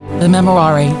the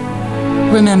Memorare.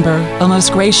 Remember, O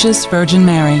most gracious Virgin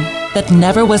Mary, that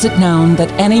never was it known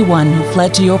that anyone who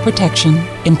fled to your protection,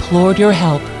 implored your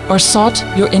help, or sought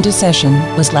your intercession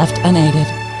was left unaided.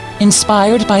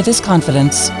 Inspired by this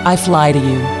confidence, I fly to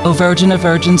you, O Virgin of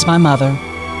Virgins, my Mother.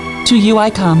 To you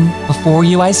I come, before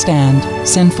you I stand,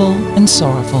 sinful and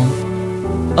sorrowful.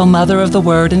 O Mother of the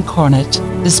Word incarnate,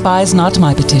 despise not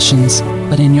my petitions,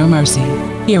 but in your mercy,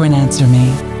 hear and answer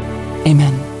me.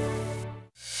 Amen.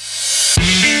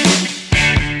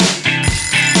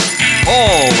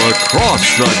 All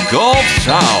across the Gulf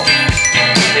South,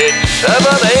 it's 7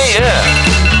 a.m.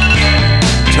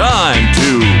 Time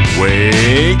to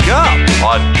wake up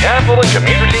on Catholic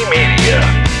Community Media.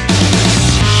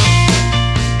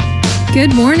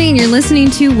 Good morning. You're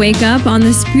listening to Wake Up on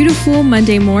this beautiful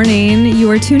Monday morning. You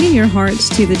are tuning your hearts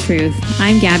to the truth.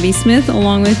 I'm Gabby Smith,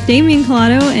 along with Damian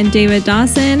Collado and David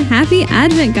Dawson. Happy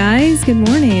Advent, guys. Good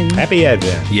morning. Happy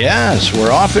Advent. Yes,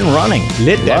 we're off and running.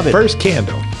 Lit that first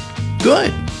candle.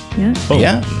 Good. Yeah. Boom.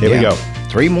 Yeah. Here we go.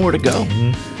 3 more to go.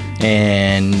 Mm-hmm.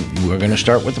 And we're going to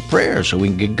start with a prayer so we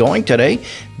can get going today,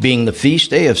 being the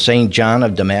feast day of St. John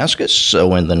of Damascus.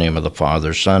 So in the name of the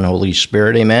Father, Son, Holy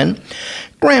Spirit, amen.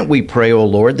 Grant, we pray, O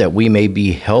Lord, that we may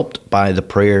be helped by the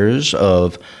prayers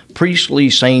of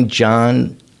priestly St.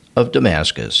 John of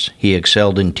Damascus. He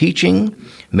excelled in teaching.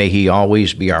 May he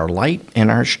always be our light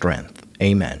and our strength.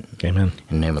 Amen. Amen.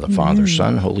 In the name of the Father,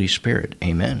 Son, Holy Spirit.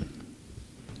 Amen.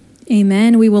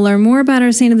 Amen. We will learn more about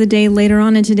our saint of the day later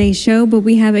on in today's show, but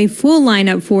we have a full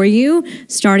lineup for you.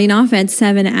 Starting off at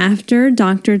 7 after,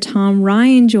 Dr. Tom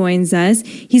Ryan joins us.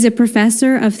 He's a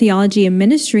professor of theology and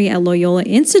ministry at Loyola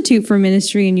Institute for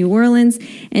Ministry in New Orleans,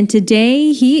 and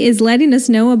today he is letting us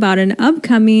know about an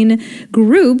upcoming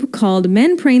group called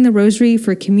Men Praying the Rosary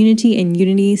for Community and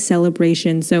Unity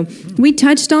Celebration. So we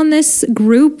touched on this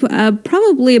group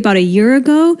probably about a year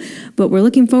ago, but we're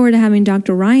looking forward to having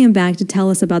Dr. Ryan back to tell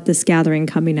us about this gathering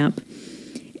coming up.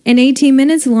 In 18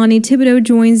 minutes, Lonnie Thibodeaux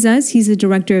joins us. He's the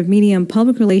Director of Media and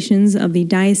Public Relations of the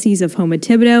Diocese of Houma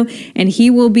Thibodaux, and he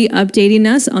will be updating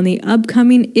us on the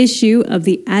upcoming issue of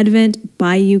the Advent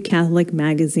Bayou Catholic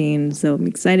Magazine. So I'm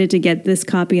excited to get this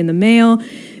copy in the mail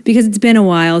because it's been a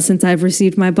while since I've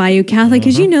received my Bayou Catholic.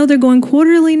 As you know, they're going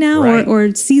quarterly now, right.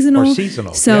 or seasonal. Or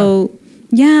seasonal, so,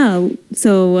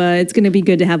 it's going to be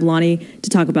good to have Lonnie to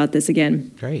talk about this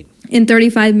again. Great. In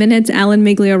 35 minutes, Alan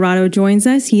Migliorato joins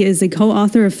us. He is the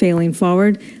co-author of Failing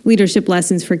Forward, Leadership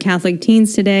Lessons for Catholic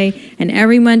Teens Today. And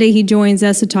every Monday he joins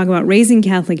us to talk about raising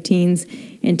Catholic teens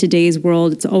in today's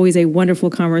world. It's always a wonderful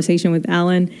conversation with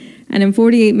Alan. And in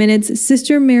 48 minutes,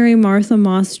 Sister Mary Martha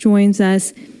Moss joins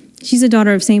us. She's a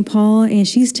daughter of St. Paul, and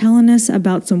she's telling us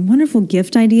about some wonderful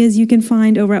gift ideas you can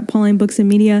find over at Pauline Books and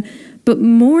Media. But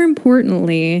more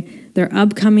importantly, their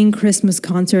upcoming Christmas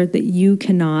concert that you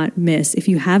cannot miss. If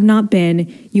you have not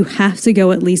been, you have to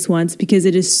go at least once because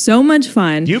it is so much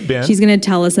fun. You've been. She's going to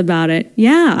tell us about it.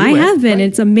 Yeah, I have been. Right?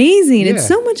 It's amazing. Yeah. It's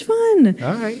so much fun.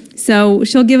 All right. So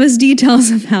she'll give us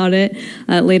details about it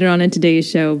later on in today's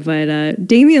show. But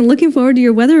Damian, looking forward to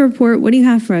your weather report. What do you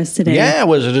have for us today? Yeah,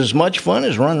 was it as much fun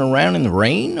as running around in the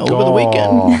rain over the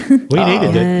weekend? We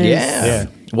needed it. Yeah.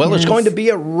 Well, It's going to be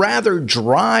a rather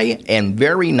dry and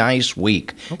very nice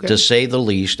week, to say the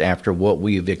least, after what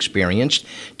we've experienced.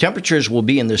 Temperatures will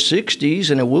be in the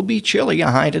 60s, and it will be chilly. A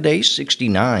high today,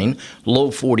 69,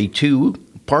 low 42,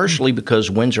 partially because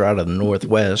winds are out of the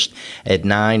northwest at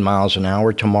 9 miles an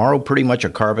hour. Tomorrow, pretty much a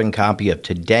carbon copy of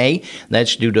today.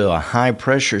 That's due to a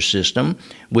high-pressure system,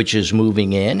 which is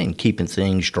moving in and keeping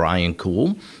things dry and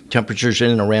cool. Temperatures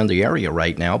in and around the area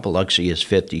right now. Biloxi is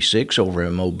 56. Over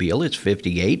in Mobile, it's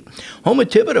 58. Houma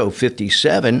Thibodaux,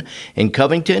 57. In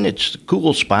Covington, it's the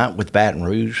cool spot with Baton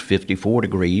Rouge, 54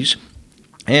 degrees.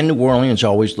 And New Orleans,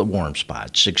 always the warm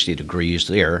spot, 60 degrees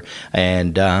there.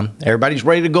 And everybody's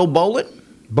ready to go bowling?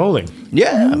 Bowling.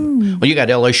 Yeah. Well, you got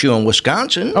LSU in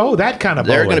Wisconsin. Oh, that kind of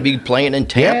bowling. They're going to be playing in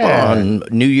Tampa on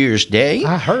New Year's Day.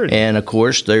 I heard. And, of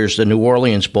course, there's the New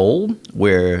Orleans Bowl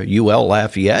where UL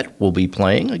Lafayette will be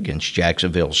playing against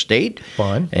Jacksonville State.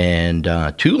 Fun. And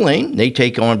Tulane, they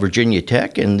take on Virginia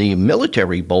Tech in the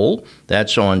Military Bowl.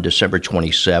 That's on December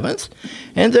 27th.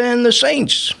 And then the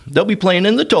Saints, they'll be playing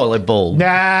in the Toilet Bowl.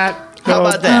 Nah. How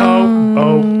about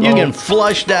that? You can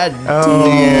flush that.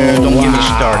 Don't get me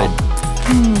started.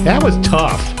 That was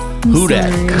tough. Who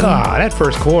that? God, that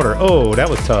first quarter. Oh, that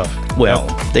was tough. Well,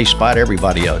 they spot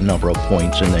everybody a number of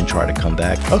points and then try to come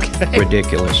back. Okay.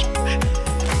 Ridiculous.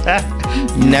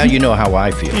 Now you know how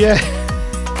I feel. Yeah.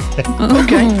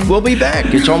 Okay, we'll be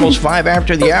back. It's almost 5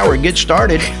 after the hour. Get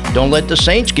started. Don't let the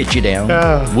Saints get you down.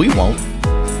 We won't.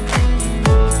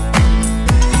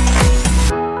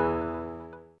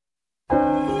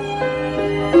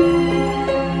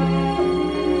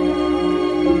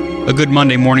 A good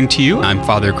Monday morning to you. I'm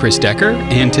Father Chris Decker,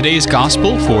 and today's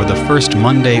gospel for the first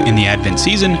Monday in the Advent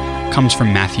season comes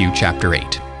from Matthew chapter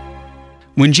 8.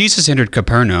 When Jesus entered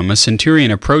Capernaum, a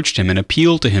centurion approached him and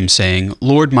appealed to him, saying,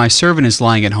 "Lord, my servant is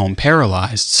lying at home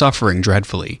paralyzed, suffering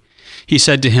dreadfully." He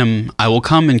said to him, "I will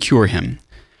come and cure him."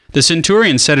 The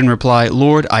centurion said in reply,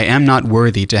 "Lord, I am not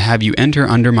worthy to have you enter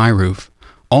under my roof.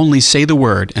 Only say the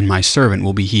word, and my servant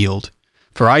will be healed.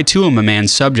 For I too am a man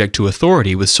subject to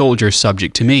authority, with soldiers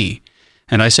subject to me.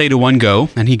 And I say to one, go,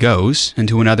 and he goes, and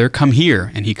to another, come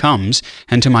here, and he comes,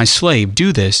 and to my slave,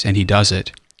 do this, and he does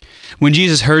it." When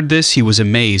Jesus heard this, he was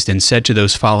amazed, and said to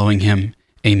those following him,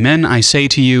 "Amen, I say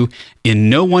to you, in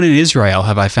no one in Israel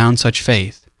have I found such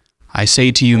faith. I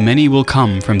say to you, many will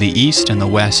come from the east and the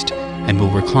west, and will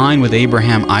recline with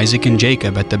Abraham, Isaac, and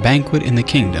Jacob at the banquet in the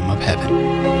kingdom of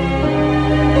heaven."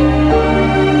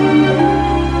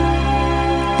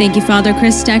 Thank you, Father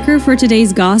Chris Decker, for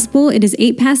today's gospel. It is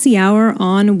 8 past the hour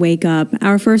on Wake Up.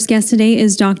 Our first guest today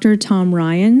is Dr. Tom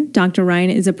Ryan. Dr. Ryan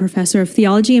is a professor of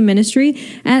theology and ministry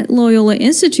at Loyola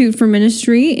Institute for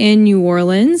Ministry in New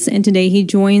Orleans, and today he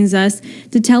joins us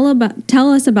to tell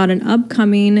us about an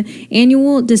upcoming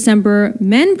annual December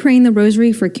Men Praying the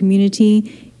Rosary for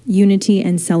Community, Unity,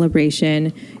 and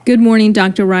Celebration. Good morning,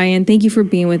 Dr. Ryan. Thank you for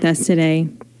being with us today.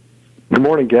 Good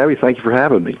morning, Gabby. Thank you for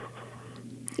having me.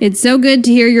 It's so good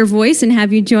to hear your voice and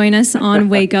have you join us on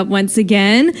Wake Up once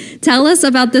again. Tell us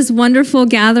about this wonderful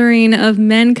gathering of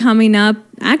men coming up,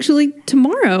 actually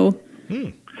tomorrow.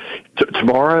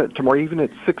 Tomorrow evening at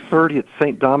 6:30 at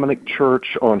St. Dominic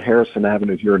Church on Harrison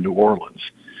Avenue here in New Orleans.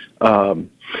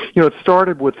 It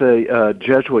started with a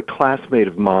Jesuit classmate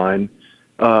of mine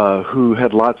who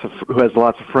has lots of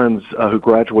friends who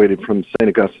graduated from St.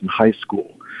 Augustine High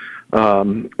School,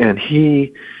 and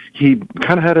he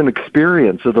kind of had an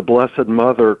experience of the Blessed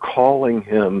Mother calling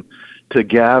him to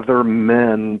gather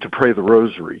men to pray the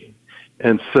Rosary,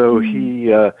 and so he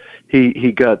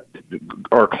got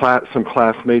some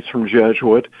classmates from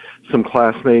Jesuit, some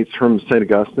classmates from St.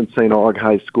 Augustine, St. Aug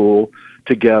High School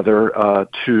together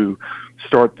to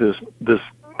start this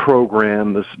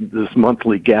program, this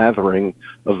monthly gathering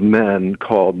of men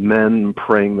called Men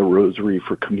Praying the Rosary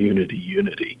for Community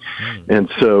Unity, and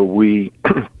so we.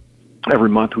 Every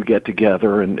month we get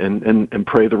together and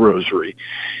pray the Rosary.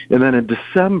 And then in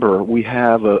December we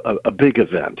have a big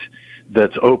event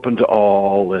that's open to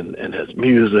all and has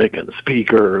music and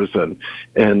speakers and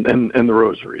the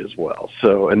Rosary as well.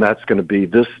 So, and that's going to be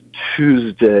this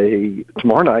Tuesday,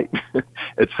 tomorrow night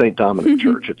at St. Dominic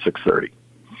Church at 6:30.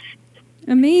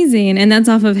 Amazing. And that's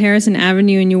off of Harrison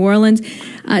Avenue in New Orleans.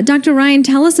 Dr. Ryan,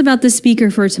 tell us about the speaker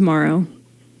for tomorrow.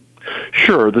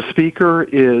 Sure. The speaker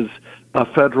is a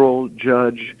federal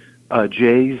judge,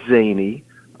 Jay Zaney,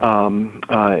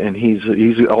 and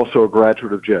he's also a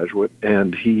graduate of Jesuit,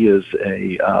 and he is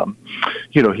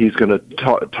he's going to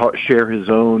share his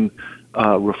own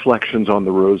reflections on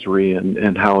the Rosary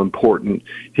and how important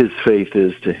his faith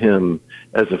is to him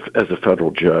as a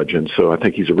federal judge. And so I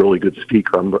think he's a really good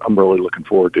speaker. I'm really looking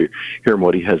forward to hearing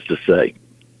what he has to say.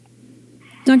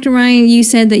 Dr. Ryan, you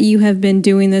said that you have been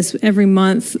doing this every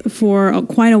month for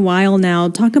quite a while now.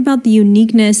 Talk about the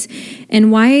uniqueness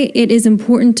and why it is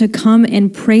important to come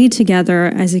and pray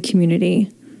together as a community.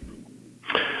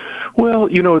 Well,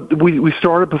 we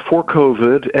started before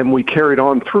COVID and we carried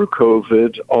on through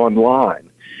COVID online.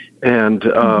 And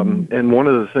one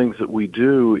of the things that we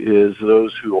do is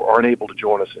those who aren't able to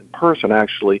join us in person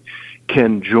actually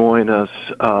can join us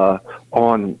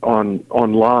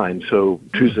online. So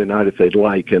Tuesday night if they'd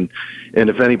like, and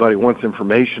if anybody wants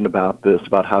information about this,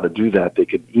 about how to do that, they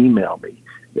could email me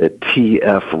at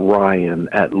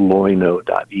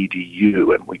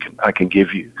tfryan@loino.edu, and I can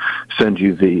send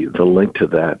you the link to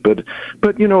that. But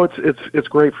it's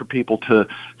great for people to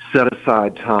set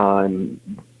aside time,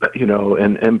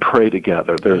 and pray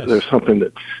together. There's something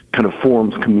that kind of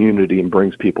forms community and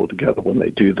brings people together when they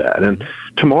do that. And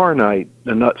tomorrow night,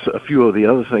 and that's a few of the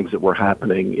other things that were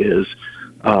happening is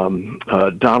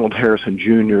Donald Harrison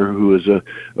Jr., who is a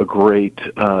great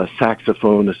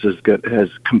saxophonist, has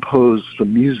composed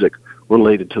some music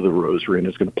related to the Rosary and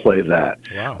is going to play that.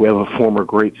 Wow. We have a former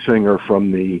great singer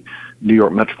from the New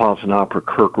York Metropolitan Opera,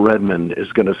 Kirk Redmond,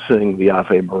 is going to sing the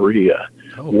Ave Maria.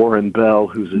 Oh. Warren Bell,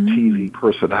 who's a TV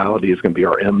personality, is going to be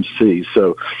our MC.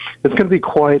 So it's going to be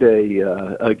quite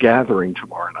a gathering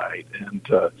tomorrow night, and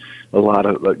a lot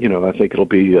of, I think it'll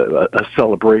be a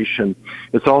celebration.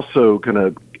 It's also going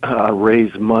to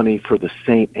raise money for the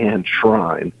St. Anne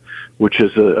Shrine, which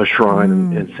is a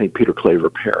shrine in St. Peter Claver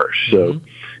Parish. So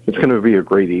it's going to be a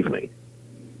great evening.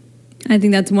 I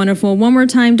think that's wonderful. One more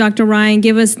time, Dr. Ryan,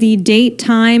 give us the date,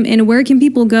 time, and where can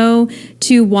people go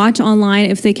to watch online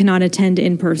if they cannot attend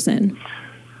in person?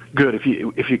 Good.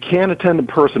 If you can't attend in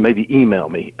person, maybe email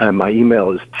me. My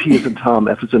email is T as in Tom,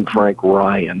 F as in Frank,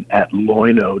 Ryan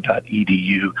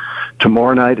 @loino.edu.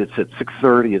 Tomorrow night it's at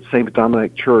 6:30 at St.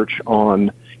 Dominic Church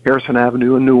on Harrison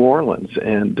Avenue in New Orleans,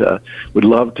 and we'd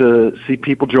love to see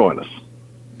people join us.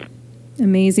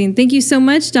 Amazing. Thank you so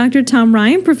much, Dr. Tom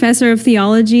Ryan, Professor of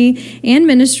Theology and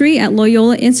Ministry at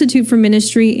Loyola Institute for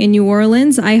Ministry in New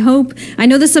Orleans. I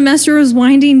know the semester is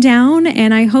winding down,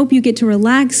 and I hope you get to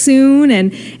relax soon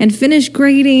and finish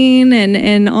grading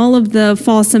and all of the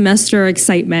fall semester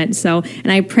excitement.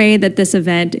 And I pray that this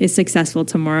event is successful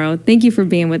tomorrow. Thank you for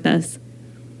being with us.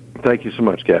 Thank you so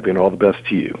much, Gabby, and all the best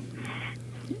to you.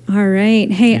 All right.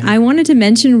 Hey, I wanted to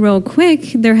mention real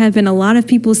quick, there have been a lot of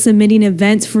people submitting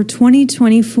events for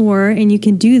 2024, and you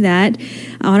can do that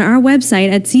on our website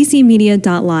at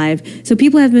ccmedia.live. So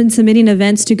people have been submitting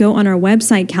events to go on our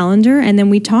website calendar, and then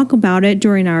we talk about it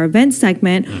during our event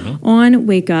segment on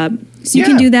Wake Up. So you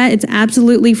can do that. It's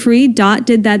absolutely free. Dot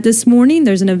did that this morning.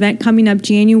 There's an event coming up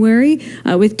January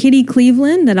with Kitty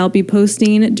Cleveland that I'll be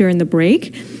posting during the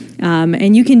break.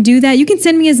 And you can do that. You can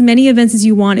send me as many events as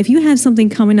you want. If you have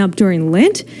something coming up during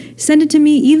Lent, send it to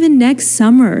me even next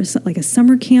summer, so like a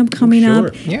summer camp coming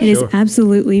up. Yeah, it is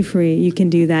absolutely free. You can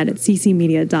do that at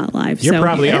ccmedia.live.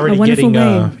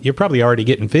 You're probably already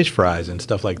getting fish fries and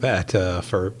stuff like that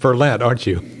for Lent, aren't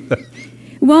you?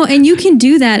 Well, and you can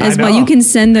do that as well. You can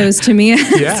send those to me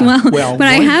as well. But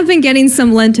I have been getting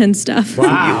some Lenten stuff.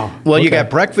 Wow. Well, you got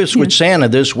Breakfast with Santa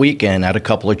this weekend at a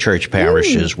couple of church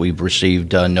parishes we've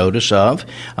received notice of.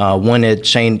 One at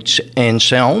St.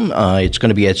 Anselm. It's going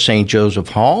to be at St. Joseph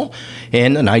Hall.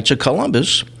 And the Knights of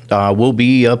Columbus will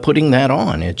be putting that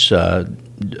on. It's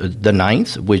the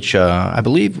 9th, which I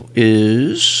believe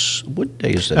is, what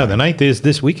day is that? Oh, the 9th is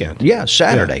this weekend. Yeah,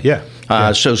 Saturday. Yeah.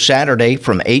 So Saturday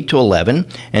from 8 to 11.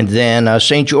 And then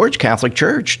St. George Catholic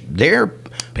Church, their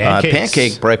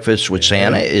pancake breakfast with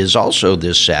Santa is also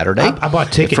this Saturday. I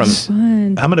bought tickets.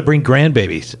 I'm going to bring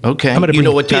grandbabies. Okay. I'm going to bring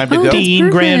know what time to go?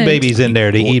 15 grandbabies in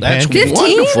there to eat pancakes. That's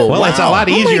wonderful. Well, it's a lot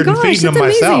easier than feeding them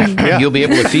myself. Yeah. You'll be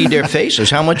able to feed their faces.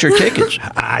 How much are tickets?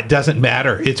 It doesn't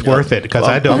matter. It's worth it because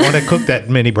I don't want to cook that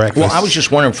many breakfasts. Well, I was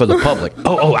just wondering for the public.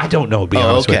 I don't know, to be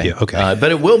honest with you. Okay.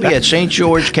 But it will be at St.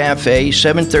 George Cafe,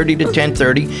 7:30 to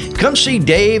 10:30. Come see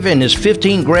Dave and his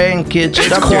 15 grandkids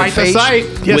stuff their face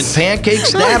with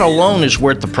pancakes. That alone is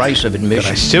worth the price of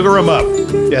admission. I sugar them up.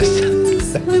 Yes.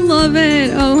 I love it.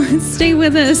 Oh, stay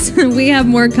with us. We have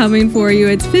more coming for you.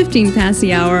 It's 15 past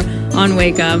the hour on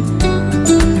Wake Up.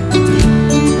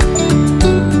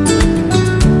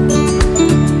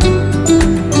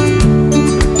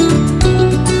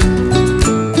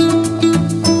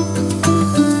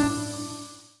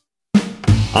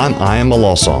 I'm Ian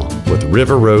Malosson with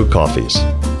River Road Coffees.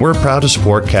 We're proud to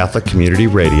support Catholic Community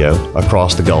Radio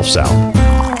across the Gulf South.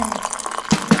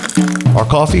 Our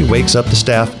coffee wakes up the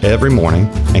staff every morning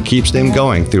and keeps them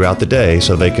going throughout the day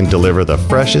so they can deliver the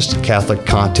freshest Catholic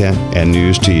content and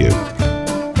news to you.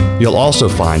 You'll also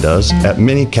find us at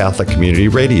many Catholic Community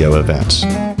Radio events.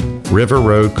 River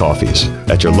Road Coffees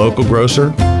at your local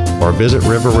grocer or visit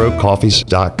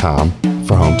riverroadcoffees.com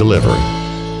for home delivery.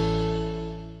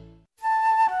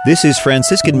 This is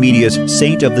Franciscan Media's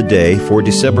Saint of the Day for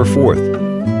December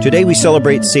 4th. Today we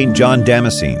celebrate St. John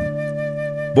Damascene.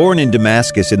 Born in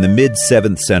Damascus in the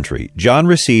mid-7th century, John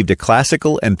received a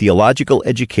classical and theological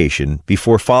education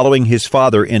before following his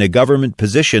father in a government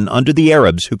position under the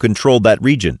Arabs who controlled that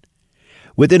region.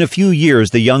 Within a few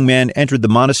years, the young man entered the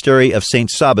monastery of St.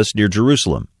 Sabas near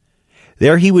Jerusalem.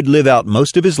 There he would live out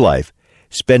most of his life,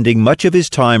 spending much of his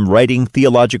time writing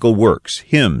theological works,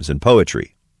 hymns, and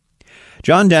poetry.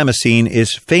 John Damascene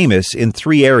is famous in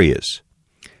 3 areas.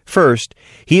 First,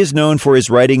 he is known for his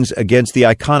writings against the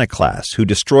iconoclasts who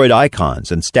destroyed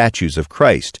icons and statues of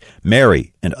Christ,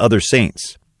 Mary, and other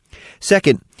saints.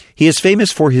 Second, he is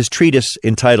famous for his treatise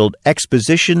entitled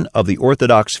Exposition of the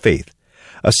Orthodox Faith,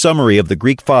 a summary of the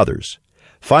Greek Fathers.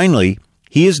 Finally,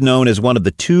 he is known as one of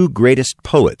the 2 greatest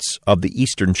poets of the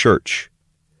Eastern Church.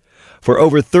 For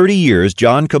over 30 years,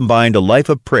 John combined a life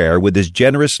of prayer with his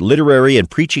generous literary and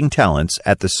preaching talents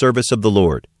at the service of the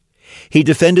Lord. He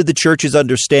defended the Church's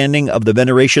understanding of the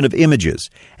veneration of images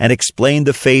and explained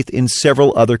the faith in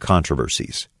several other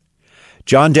controversies.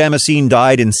 John Damascene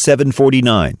died in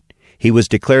 749. He was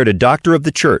declared a Doctor of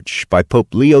the Church by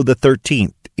Pope Leo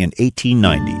XIII in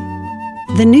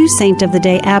 1890. The new Saint of the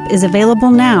Day app is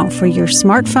available now for your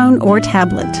smartphone or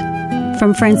tablet.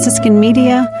 From Franciscan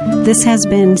Media, this has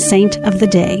been Saint of the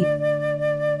Day.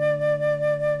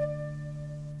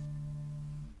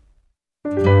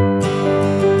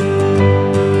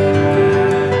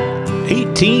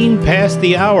 15 past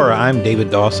the hour. I'm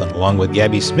David Dawson, along with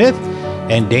Gabby Smith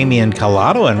and Damian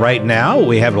Calato. And right now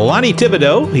we have Lonnie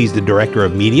Thibodeaux. He's the Director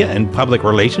of Media and Public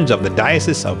Relations of the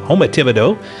Diocese of Houma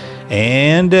Thibodaux.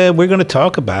 And we're going to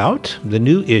talk about the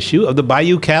new issue of the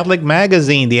Bayou Catholic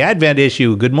Magazine, the Advent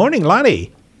issue. Good morning,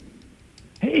 Lonnie.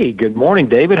 Hey, good morning,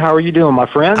 David. How are you doing,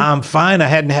 my friend? I'm fine. I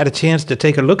hadn't had a chance to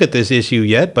take a look at this issue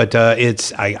yet, but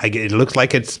it looks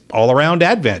like it's all around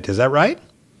Advent. Is that right?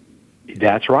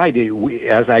 That's right.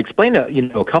 As I explained,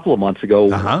 a couple of months ago,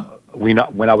 when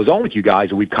I was on with you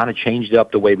guys, we've kind of changed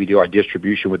up the way we do our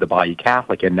distribution with the Bayou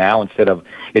Catholic, and now instead of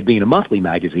it being a monthly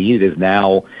magazine, it is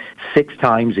now 6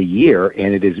 times a year,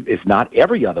 and it's not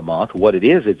every other month. What it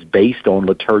is, it's based on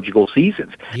liturgical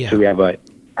seasons. Yeah. So we have a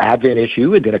Advent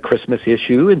issue, and then a Christmas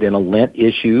issue, and then a Lent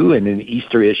issue, and an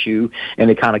Easter issue,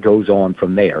 and it kind of goes on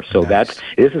from there. So nice.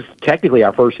 This is technically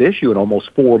our first issue in almost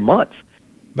 4 months.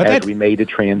 As we made a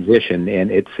transition, and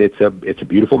it's a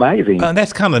beautiful magazine.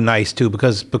 That's kind of nice too,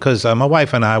 because my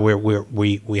wife and I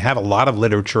we have a lot of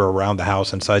literature around the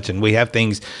house and such, and we have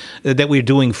things that we're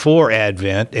doing for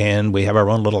Advent, and we have our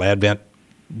own little Advent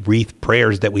wreath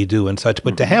prayers that we do and such.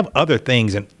 But to have other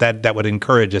things that would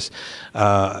encourage us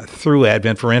through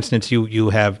Advent, for instance, you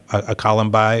have a column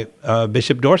by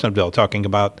Bishop Dorsonville talking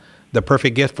about the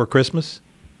perfect gift for Christmas.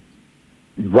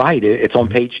 Right. It's on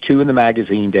page 2 in the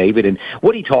magazine, David. And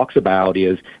what he talks about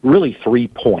is really 3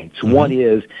 points. Mm-hmm. One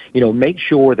is, make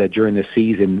sure that during the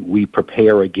season we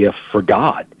prepare a gift for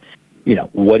God.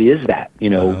 What is that?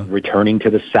 Returning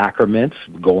to the sacraments,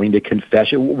 going to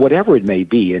confession, whatever it may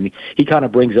be. And he kind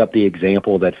of brings up the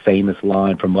example, that famous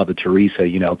line from Mother Teresa,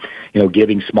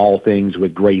 giving small things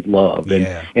with great love.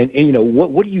 Yeah. And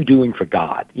what are you doing for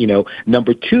God?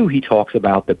 Number 2, he talks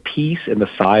about the peace and the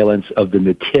silence of the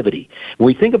nativity. When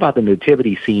we think about the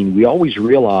nativity scene, we always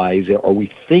realize, or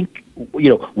we think,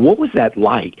 what was that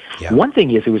like? Yeah. One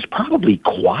thing is, it was probably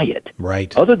quiet.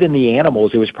 Right. Other than the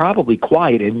animals, it was probably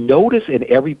quiet. And notice in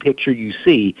every picture you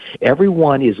see,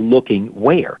 everyone is looking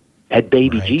where? At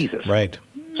baby Jesus. Right.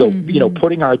 So,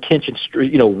 putting our attention,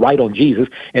 right on Jesus.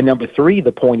 And number 3,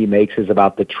 the point he makes is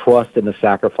about the trust and the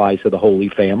sacrifice of the Holy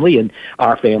Family. And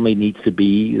our family needs to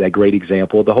be that great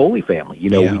example of the Holy Family.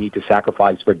 We need to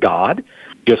sacrifice for God,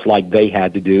 just like they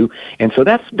had to do. And so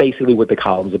that's basically what the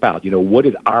column's about. What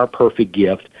is our perfect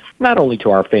gift, not only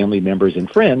to our family members and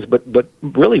friends, but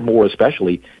really more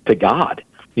especially to God,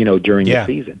 during the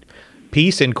season.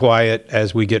 Peace and quiet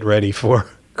as we get ready for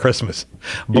Christmas.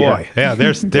 Boy,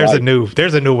 there's right.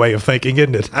 a new way of thinking,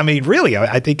 isn't it? I mean, really,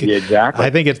 I think exactly. I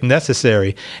think it's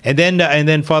necessary. And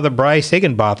then Father Bryce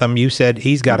Higginbotham, you said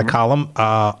he's got a column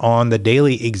on the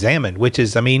Daily Examen, which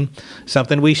is,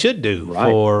 something we should do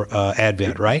for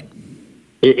Advent, right?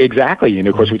 Exactly. And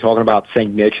of course, we're talking about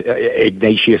St.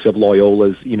 Ignatius of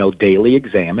Loyola's, Daily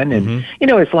Examen. And,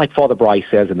 it's like Father Bryce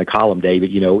says in the column,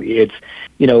 David, it's,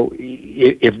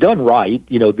 if done right,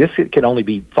 this can only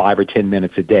be 5 or 10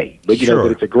 minutes a day. But, sure.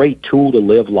 But it's a great tool to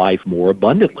live life more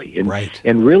abundantly. And,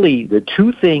 and really, the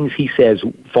 2 things he says,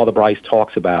 Father Bryce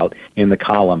talks about in the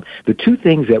column, the 2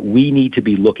 things that we need to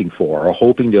be looking for or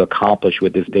hoping to accomplish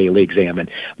with this Daily Examen.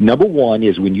 Number 1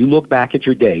 is, when you look back at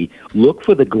your day, look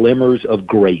for the glimmers of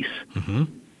grace. Mm-hmm.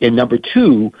 And number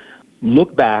 2,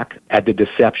 look back at the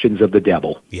deceptions of the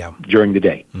devil during the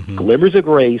day. Mm-hmm. Glimmers of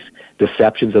grace,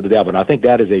 deceptions of the devil. And I think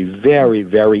that is a very,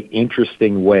 very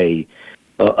interesting way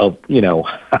of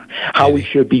how we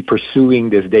should be pursuing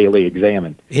this Daily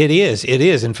Examen. It is.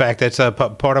 In fact, that's a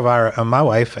part of our my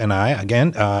wife and I.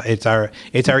 Again, it's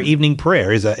our evening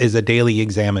prayer is a Daily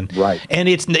Examen. Right. And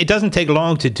it doesn't take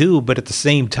long to do, but at the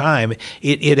same time,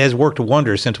 it has worked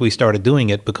wonders since we started doing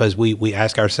it, because we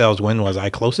ask ourselves, when was I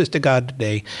closest to God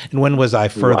today, and when was I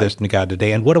furthest to God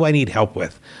today, and what do I need help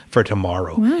with for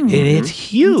tomorrow? Wow. And it's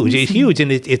huge. It's huge,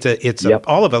 and it's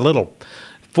all of a little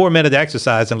 4-minute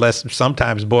exercise, unless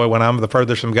sometimes, boy, when I'm the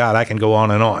furthest from God, I can go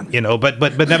on and on, but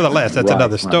nevertheless, that's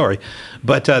another story.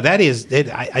 But that is it.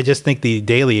 I just think the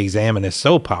Daily Examen is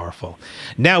so powerful.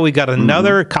 Now we got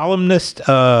another columnist,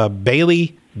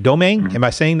 Bailey Domingue. Am I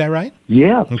saying that right?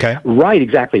 Yeah. Okay. Right,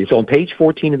 exactly. It's on page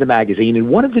 14 of the magazine. And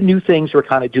one of the new things we're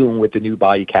kind of doing with the new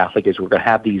Bayou Catholic is we're going to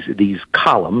have these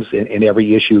columns in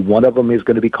every issue. One of them is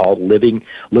going to be called Living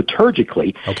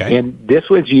Liturgically. Okay. And this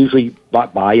was usually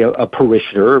by a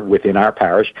parishioner within our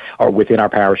parish, or within our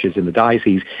parishes in the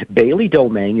diocese. Bailey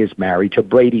Domingue is married to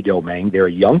Brady Domingue. They're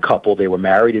a young couple. They were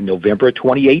married in November of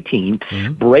 2018.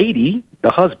 Mm-hmm. Brady, the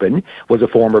husband, was a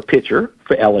former pitcher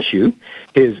for LSU.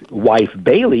 His wife,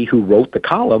 Bailey, who wrote the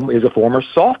column, is a former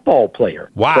softball player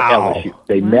for LSU.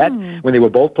 They met when they were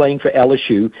both playing for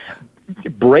LSU.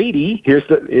 Brady,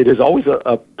 it is always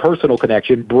a personal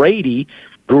connection. Brady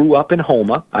grew up in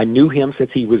Houma. I knew him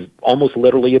since he was almost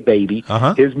literally a baby.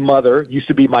 His mother used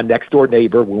to be my next-door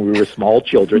neighbor when we were small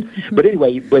children. But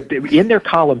anyway, in their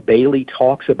column, Bailey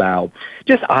talks about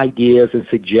just ideas and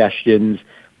suggestions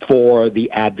for the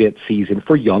Advent season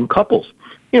for young couples.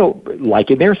 You know,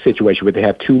 like in their situation where they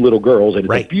have two little girls, and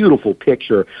it's a beautiful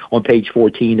picture on page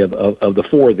 14 of the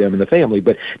four of them in the family,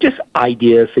 but just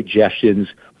ideas, suggestions,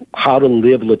 how to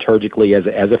live liturgically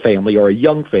as a family, or a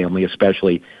young family,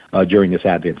 especially during this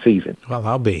Advent season. Well,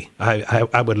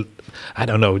 I would, I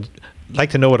don't know,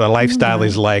 like to know what a lifestyle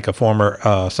is like, a former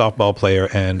softball player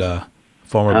and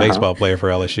former baseball player for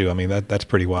LSU. I mean, that's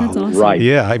pretty wild. That's awesome. Right.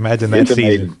 Yeah, I imagine that It's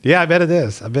season. amazing. Yeah, I bet it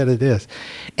is.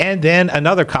 And then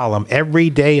another column,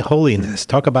 Everyday Holiness.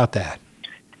 Talk about that.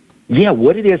 Yeah,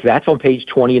 what it is, that's on page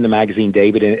 20 in the magazine,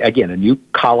 David. And again, a new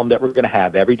column that we're going to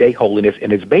have, Everyday Holiness,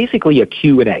 and it's basically a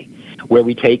Q&A where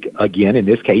we take, again, in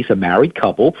this case, a married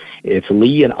couple. It's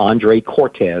Lee and Andre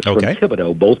Cortez from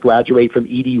Thibodaux. Both graduate from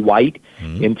E.D. White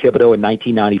in Thibodaux in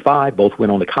 1995. Both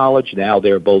went on to college. Now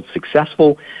they're both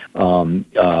successful.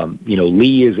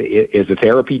 Lee is a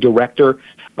therapy director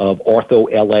of Ortho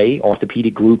LA,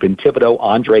 Orthopedic Group in Thibodaux.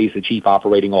 Andre is the chief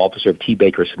operating officer of T.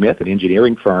 Baker Smith, an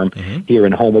engineering firm here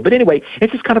in Houma. But anyway,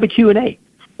 it's just kind of a Q&A.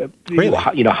 Really?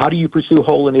 How do you pursue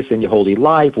holiness in your holy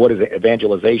life? What does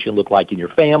evangelization look like in your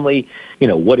family?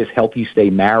 What has helped you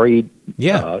stay married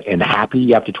and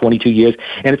happy after 22 years?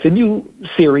 And it's a new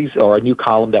series or a new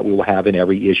column that we will have in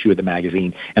every issue of the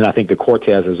magazine. And I think the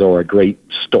Cortezes are a great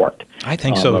start. I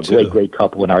think so, too. too. Great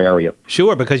couple in our area.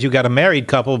 Sure, because you got a married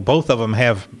couple. Both of them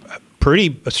have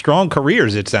pretty strong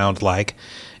careers, it sounds like.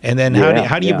 And then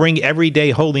how do you bring everyday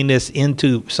holiness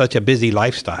into such a busy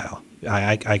lifestyle?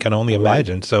 I can only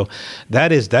imagine. So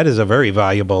that is a very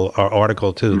valuable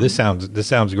article too. This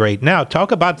sounds great. Now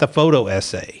talk about the photo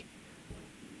essay.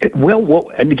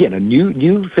 Well, and again, a new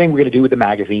thing we're going to do with the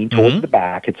magazine towards the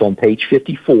back. It's on page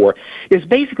 54. Is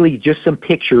basically just some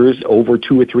pictures over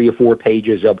 2 or 3 or 4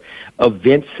 pages of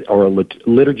events or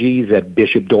liturgies that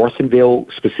Bishop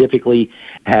Dorsonville specifically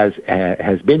has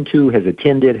been to, has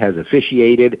attended, has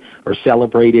officiated, or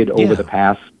celebrated over the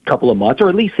past couple of months, or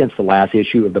at least since the last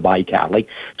issue of the Bayou Catholic.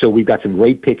 So we've got some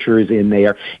great pictures in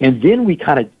there. And then we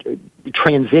kind of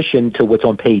transition to what's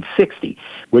on page 60,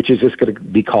 which is just going to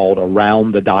be called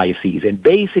Around the Diocese. And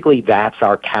basically that's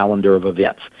our calendar of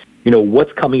events.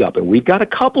 What's coming up. And we've got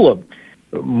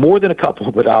more than a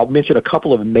couple, but I'll mention a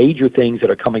couple of major things that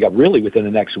are coming up really within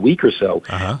the next week or so.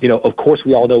 Of course,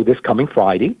 we all know this coming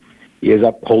Friday is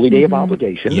a Holy Day of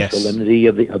Obligation, the Solemnity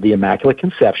of the Immaculate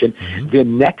Conception.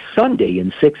 Then next Sunday,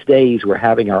 in 6 days, we're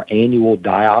having our annual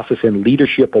Diocesan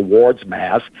Leadership Awards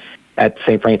Mass at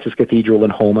St. Francis Cathedral in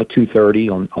Houma,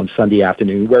 2:30 on Sunday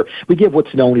afternoon, where we give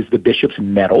what's known as the Bishop's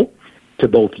Medal to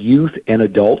both youth and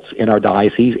adults in our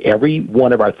diocese. Every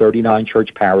one of our 39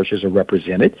 church parishes are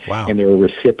represented, and there are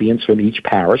recipients from each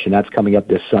parish, and that's coming up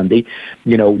this Sunday.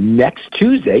 Next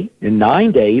Tuesday, in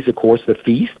 9 days, of course, the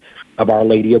feast of Our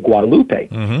Lady of Guadalupe.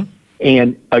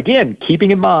 And again,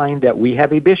 keeping in mind that we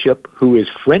have a bishop who is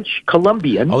French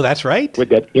Colombian. Oh, that's right.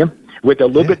 With a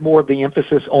little bit more of the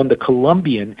emphasis on the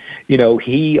Colombian.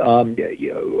 He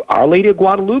Our Lady of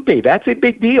Guadalupe. That's a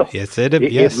big deal. Yes, it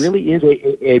really is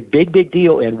a big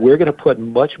deal, and we're going to put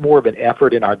much more of an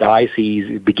effort in our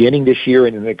diocese beginning this year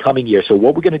and in the coming year. So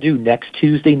what we're going to do next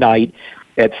Tuesday night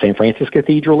at St. Francis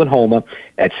Cathedral in Houma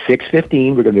at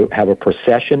 6:15, we're going to have a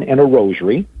procession and a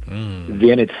rosary.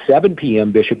 Then at 7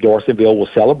 p.m., Bishop Dorsonville will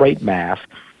celebrate Mass.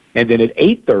 And then at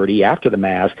 8:30, after the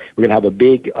Mass, we're going to have a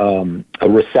big a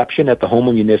reception at the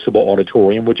Houma Municipal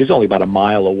Auditorium, which is only about a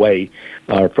mile away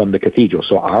from the cathedral.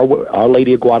 So Our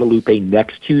Lady of Guadalupe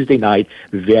next Tuesday night,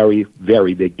 very,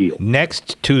 very big deal.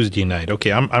 Next Tuesday night.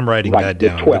 Okay, I'm writing that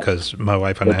down because my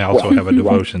wife and I also have a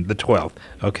devotion. The 12th.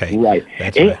 Okay. Right.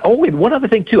 That's and, right. Oh, and one other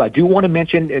thing, too. I do want to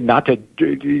mention, and not to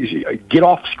get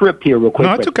off script here real quick.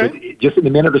 No, it's okay. Just in the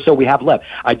minute or so we have left.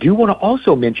 I do want to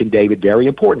also mention, David, very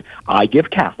important, I Give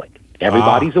Catholic.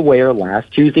 Everybody's aware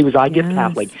last Tuesday was I Give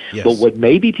Catholic. Yes. But what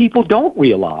maybe people don't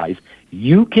realize,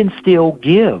 you can still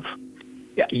give.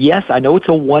 Yes, I know it's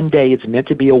a one day, it's meant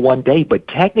to be a one day, but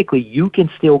technically you can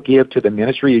still give to the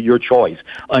ministry of your choice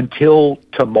until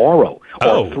tomorrow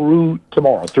or through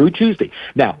Tuesday.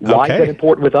 Now, why is that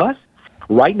important with us?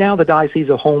 Right now, the Diocese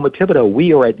of Houma Thibodaux,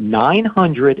 we are at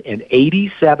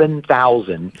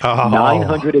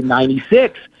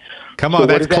 987,996. Come on,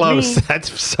 that's close. That's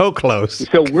so close.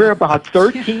 So we're about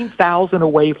 13,000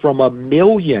 away from 1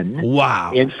 million.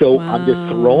 Wow. And so I'm just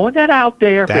throwing that out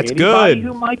there for anybody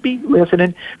who might be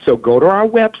listening. So go to our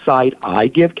website, I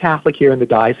Give Catholic, here in the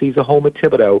Diocese of Houma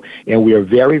Thibodaux, and we are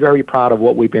very, very proud of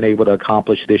what we've been able to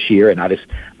accomplish this year. And I just,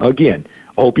 again,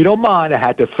 I hope you don't mind. I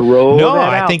had to throw that out. No,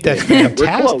 I think that's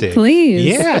fantastic. Please.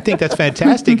 Yeah, I think that's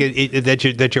fantastic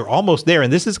that you're almost there,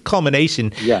 and this is a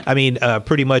culmination. Yeah. I mean,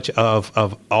 pretty much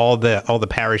of all the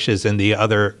parishes and the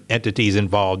other entities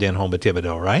involved in Houma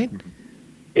Thibodaux, right?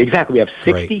 Exactly. We have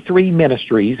 63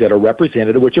 ministries that are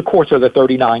represented, which, of course, are the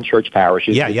 39 church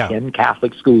parishes, 10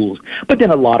 Catholic schools, but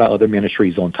then a lot of other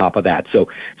ministries on top of that. So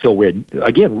we're,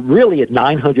 again, really at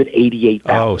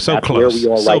 988,000. Oh, so That's close. Where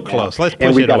we are so right close. Now. Let's push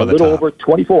and we've it got over a little the top. over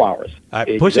 24 hours.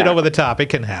 Push it over the top. It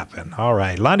can happen. All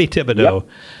right. Lonnie Thibodeaux,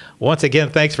 once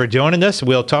again, thanks for joining us.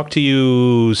 We'll talk to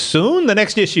you soon. The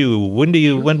next issue, when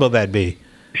will that be?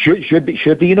 Should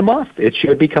be in a month. It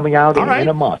should be coming out in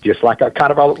a month, just like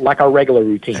like our regular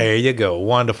routine. There you go.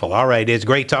 Wonderful. All right. It's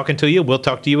great talking to you. We'll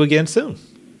talk to you again soon.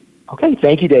 Okay.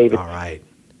 Thank you, David. All right.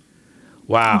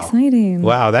 Wow. Exciting.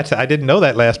 Wow. I didn't know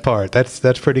that last part. That's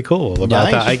pretty cool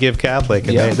about the I Give Catholic.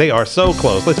 And they are so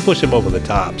close. Let's push them over the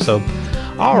top. So,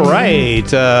 all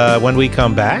right. When we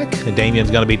come back,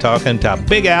 Damien's going to be talking to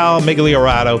Big Al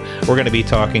Migliorato. We're going to be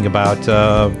talking about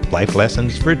life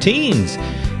lessons for teens.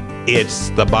 It's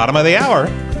the bottom of the hour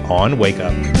on Wake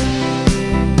Up.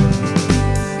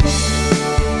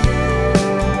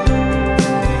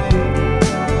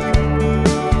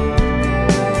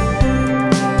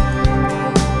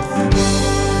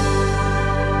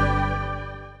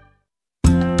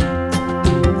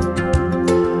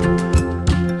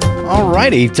 All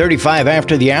righty, 35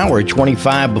 after the hour,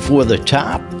 25 before the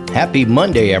top. Happy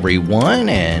Monday, everyone,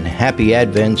 and happy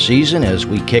Advent season as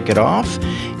we kick it off.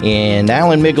 And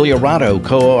Alan Migliorato,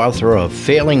 co-author of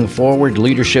Failing Forward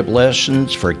Leadership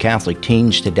Lessons for Catholic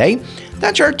Teens Today.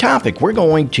 That's our topic. We're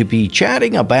going to be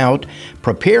chatting about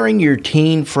preparing your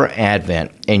teen for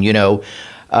Advent. And,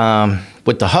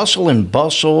 with the hustle and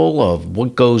bustle of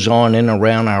what goes on in and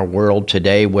around our world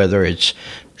today, whether it's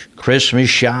Christmas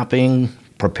shopping,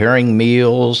 preparing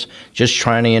meals, just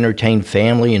trying to entertain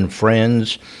family and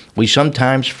friends, we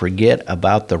sometimes forget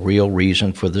about the real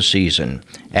reason for the season.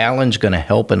 Alan's going to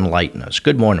help enlighten us.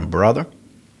 Good morning, brother.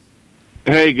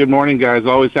 Hey, good morning, guys.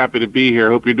 Always happy to be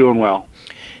here. Hope you're doing well.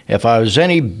 If I was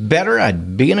any better,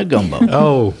 I'd be in a gumbo.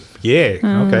 Oh, yeah.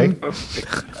 Okay.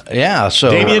 Yeah, so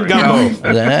Damien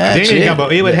gumbo. Damien it. gumbo.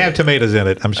 It would have tomatoes in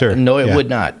it, I'm sure. No, it would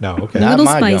not. No, okay. Not a little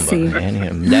my spicy. gumbo.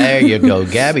 And there you go.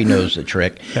 Gabby knows the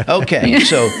trick. Okay,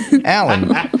 so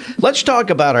Alan, let's talk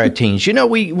about our teens.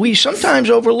 We sometimes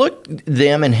overlook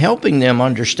them and helping them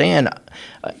understand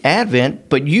Advent,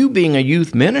 but you being a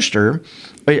youth minister,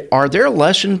 are there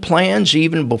lesson plans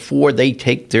even before they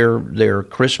take their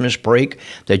Christmas break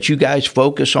that you guys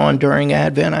focus on during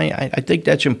Advent? I think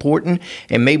that's important,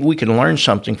 and maybe we can learn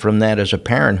something from that as a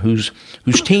parent whose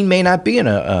teen may not be in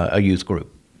a youth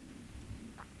group.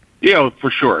 Yeah, for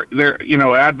sure.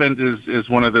 Advent is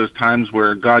one of those times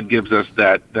where God gives us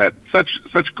that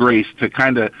such grace to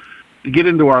kind of get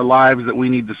into our lives that we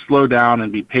need to slow down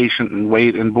and be patient and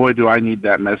wait. And boy, do I need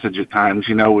that message at times.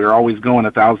 We're always going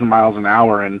 1,000 miles an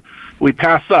hour, and we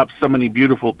pass up so many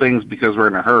beautiful things because we're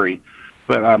in a hurry.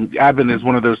 But Advent is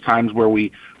one of those times where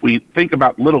we think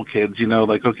about little kids,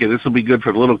 like, okay, this will be good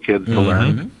for the little kids to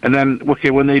learn. And then,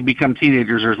 okay, when they become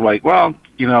teenagers, there's like, well,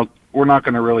 we're not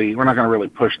going to really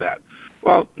push that.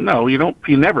 Well, no, you don't.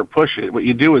 You never push it. What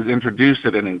you do is introduce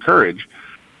it and encourage.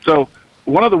 So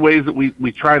one of the ways that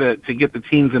we try to get the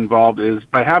teens involved is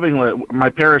by having, my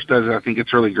parish does, I think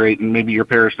it's really great, and maybe your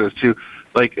parish does too,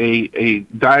 like a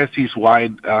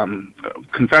diocese-wide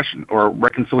confession or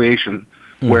reconciliation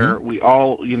where we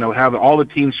all, have all the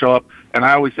teens show up. And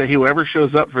I always say, hey, whoever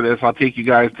shows up for this, I'll take you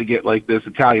guys to get like this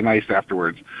Italian ice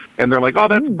afterwards. And they're like, oh,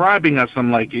 that's bribing us.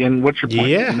 I'm like, and what's your point?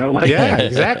 Yeah,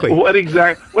 exactly. What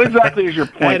exactly is your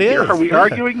point here? Are we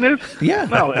arguing this? Yeah.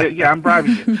 No, I'm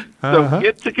bribing you. So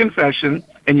get to confession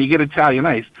and you get Italian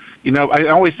ice. I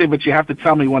always say, but you have to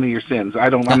tell me one of your sins.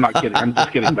 I'm not kidding. I'm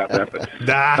just kidding about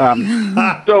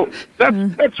that. So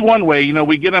that's one way.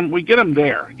 We get them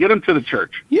there, get them to the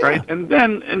church, right? And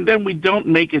then we don't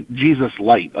make it Jesus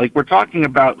light. Like, we're talking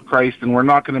about Christ, and we're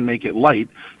not going to make it light.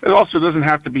 It also doesn't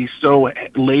have to be so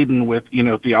laden with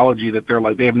theology that they're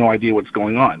like they have no idea what's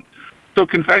going on. So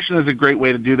confession is a great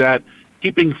way to do that.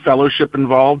 Keeping fellowship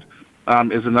involved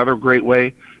is another great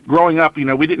way. Growing up,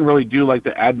 we didn't really do like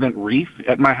the Advent wreath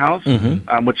at my house,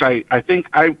 which I think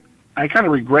I kind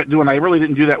of regret doing. I really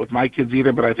didn't do that with my kids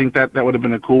either, but I think that would have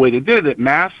been a cool way. They did it at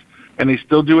Mass, and they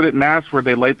still do it at Mass where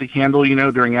they light the candle,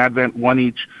 during Advent, one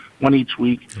each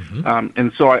week.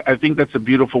 And so I think that's a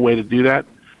beautiful way to do that.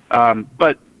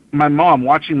 But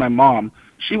watching my mom,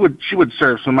 she would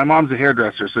serve. So my mom's a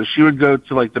hairdresser, so she would go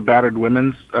to like the battered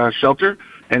women's shelter,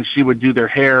 and she would do their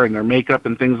hair and their makeup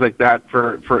and things like that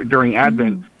for during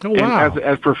Advent, Oh, wow. and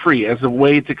as for free, as a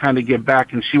way to kind of give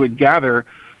back. And she would gather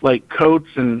like coats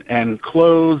and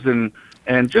clothes and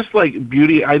just like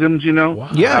beauty items,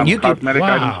 Yeah, you could, cosmetic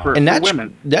items for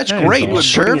women. That's great. She would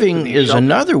Serving bring it to is these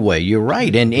another way. You're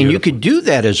right, and you could do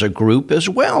that as a group as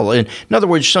well. In other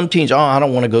words, some teens, I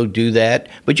don't want to go do that,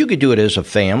 but you could do it as a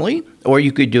family, or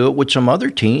you could do it with some other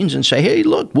teens and say, hey,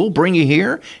 look, we'll bring you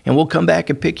here, and we'll come back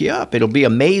and pick you up. It'll be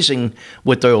amazing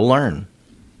what they'll learn.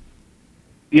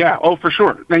 Yeah, for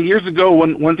sure. Now, years ago,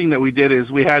 one thing that we did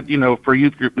is we had, for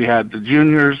youth group, we had the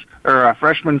juniors, or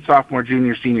freshman, sophomore,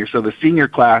 junior, senior. So the senior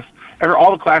class,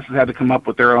 all the classes had to come up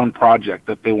with their own project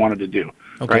that they wanted to do,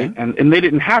 right? And they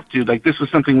didn't have to. Like, this was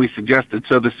something we suggested.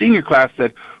 So the senior class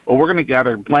said, well, we're going to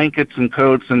gather blankets and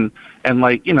coats and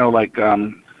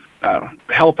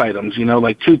health items,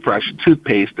 like toothbrush,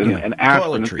 toothpaste, and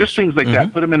aspirin, just things like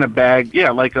that. Put them in a bag,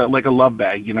 like a love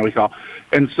bag, we call.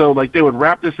 And so they would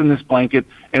wrap this in this blanket,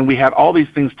 and we had all these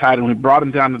things tied, and we brought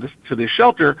them down to this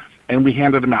shelter, and we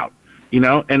handed them out,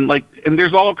 and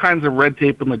there's all kinds of red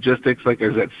tape and logistics. Like,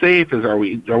 is that safe? Are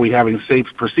we having safe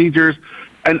procedures?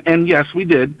 And yes, we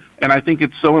did. And I think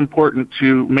it's so important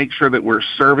to make sure that we're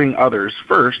serving others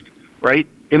first, right?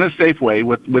 In a safe way.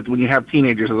 With when you have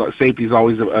teenagers, safety is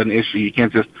always an issue. You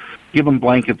can't just give them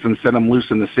blankets and set them loose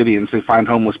in the city and say find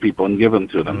homeless people and give them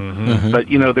to them. But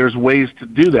there's ways to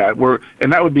do that.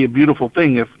 And that would be a beautiful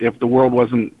thing if the world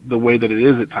wasn't the way that it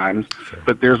is at times. Sure.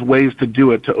 But there's ways to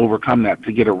do it to overcome that,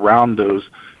 to get around those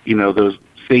those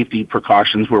safety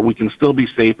precautions where we can still be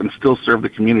safe and still serve the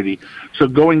community. So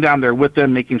going down there with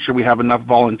them, making sure we have enough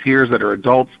volunteers that are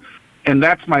adults. And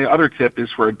that's my other tip, is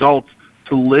for adults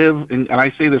to live, and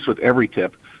I say this with every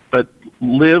tip, but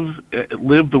live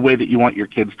the way that you want your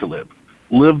kids to live.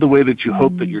 Live the way that you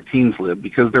hope that your teens live,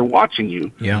 because they're watching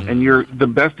you, and you're the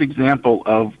best example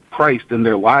of Christ in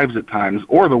their lives at times,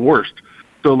 or the worst.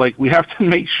 So, we have to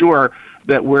make sure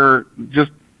that we're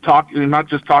just not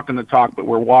just talking the talk, but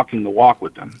we're walking the walk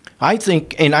with them. I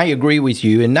think, and I agree with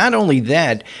you, and not only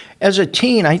that, as a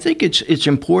teen, I think it's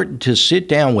important to sit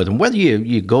down with them, whether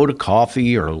you go to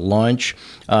coffee or lunch,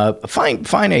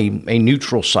 find a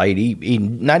neutral site,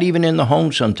 not even in the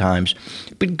home sometimes,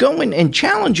 but go in and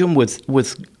challenge them with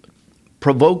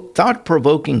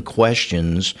thought-provoking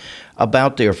questions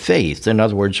about their faith. In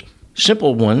other words,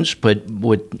 simple ones, but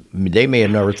what they may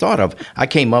have never thought of. I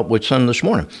came up with some this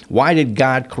morning. Why did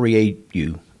God create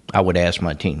you? I would ask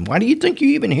my teen. Why do you think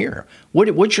you're even here?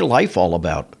 What's your life all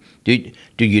about? Do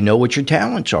you know what your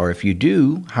talents are? If you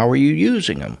do, how are you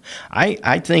using them?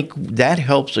 I think that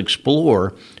helps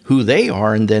explore who they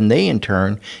are, and then they, in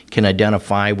turn, can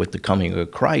identify with the coming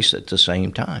of Christ at the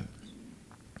same time.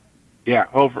 Yeah,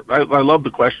 I love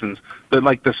the questions.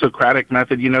 The Socratic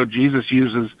method, Jesus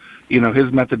uses,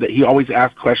 his method that he always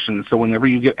asks questions. So whenever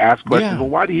you get asked questions, well,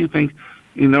 why do you think,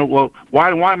 why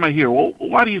am I here? Well,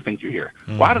 why do you think you're here?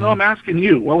 Well, I don't know, I'm asking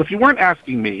you. Well, if you weren't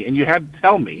asking me and you had to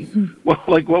tell me, well,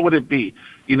 what would it be?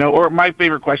 Or my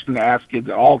favorite question to ask kids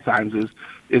at all times is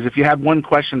if you had one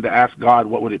question to ask God,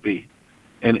 what would it be?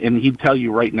 And he'd tell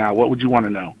you right now, what would you want to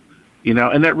know?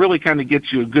 And that really kind of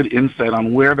gets you a good insight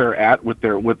on where they're at with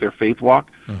their faith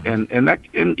walk, and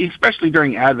especially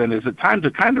during Advent is a time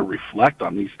to kind of reflect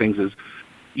on these things. Is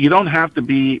you don't have to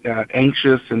be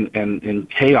anxious and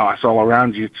chaos all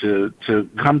around you to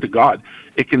come to God.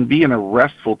 It can be in a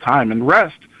restful time, and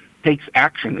rest takes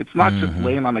action. It's not just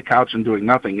laying on the couch and doing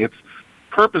nothing. It's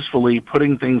purposefully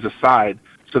putting things aside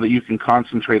so that you can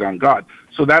concentrate on God.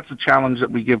 So that's a challenge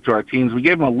that we give to our teens. We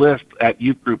gave them a list at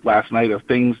youth group last night of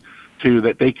things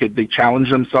that they challenge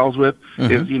themselves with.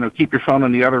 Is keep your phone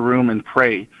in the other room and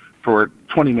pray for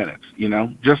 20 minutes.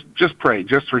 Just pray,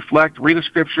 just reflect, read a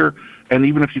scripture, and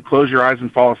even if you close your eyes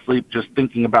and fall asleep, just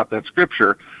thinking about that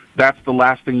scripture, that's the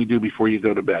last thing you do before you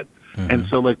go to bed. And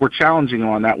so we're challenging them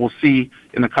on that. We'll see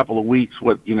in a couple of weeks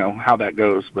what how that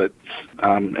goes. But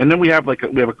and then we have a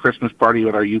Christmas party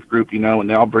with our youth group, and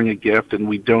they all bring a gift, and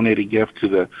we donate a gift to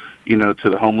the to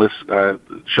the homeless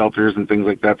shelters and things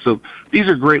like that. So these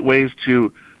are great ways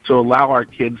to allow our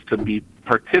kids to be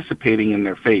participating in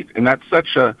their faith, and that's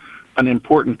such an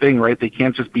important thing, right? They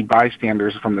can't just be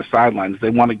bystanders from the sidelines. We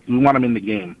want them in the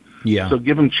game. Yeah. So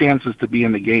give them chances to be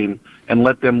in the game and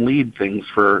let them lead things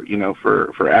for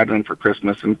Advent, for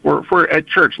Christmas, and for at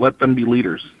church. Let them be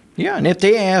leaders. Yeah, and if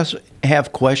they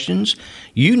have questions,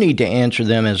 you need to answer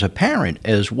them as a parent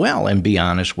as well and be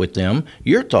honest with them,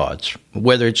 your thoughts.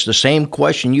 Whether it's the same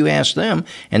question you ask them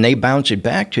and they bounce it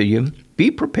back to you,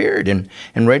 be prepared and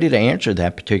ready to answer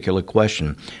that particular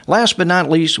question. Last but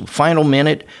not least, final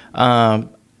minute,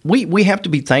 we have to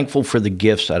be thankful for the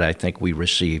gifts that I think we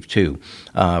receive too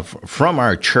from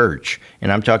our church,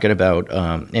 and I'm talking about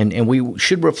and we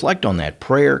should reflect on that: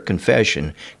 prayer,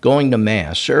 confession, going to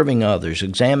Mass, serving others,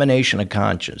 examination of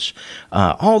conscience.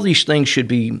 All these things should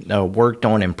be worked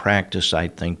on and practiced, I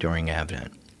think, during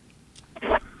Advent.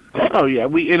 Oh yeah,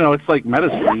 it's like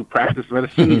medicine. You practice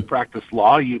medicine, you practice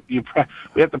law. We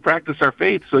have to practice our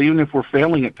faith. So even if we're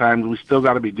failing at times, we still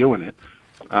got to be doing it.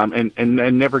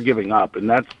 And never giving up, and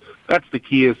that's the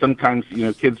key. Is sometimes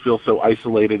kids feel so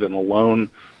isolated and alone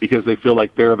because they feel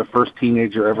like they're the first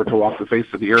teenager ever to walk the face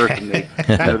of the earth, and they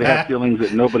they have feelings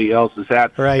that nobody else has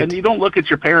had. Right. And you don't look at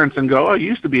your parents and go, "Oh, you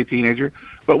used to be a teenager,"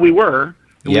 but we were.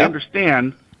 And we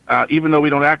understand, even though we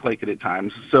don't act like it at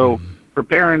times. So for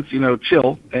parents,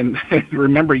 chill and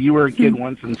remember you were a kid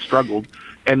once and struggled.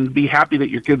 And be happy that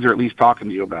your kids are at least talking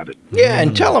to you about it. Yeah,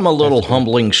 and tell them a little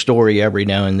humbling story every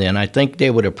now and then. I think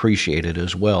they would appreciate it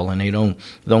as well, and they don't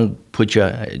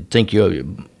think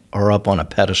you are up on a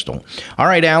pedestal. All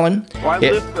right, Alan. Well, I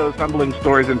live those humbling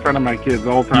stories in front of my kids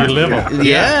all the time. You live them.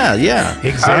 Yeah.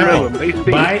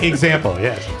 Example. By example,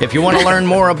 yes. If you want to learn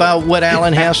more about what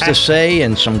Alan has to say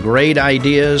and some great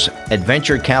ideas,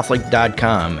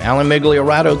 adventurecatholic.com. Alan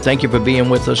Migliorato, thank you for being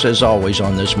with us as always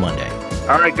on this Monday.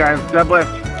 All right, guys. God bless.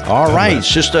 All right,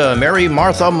 Sister Mary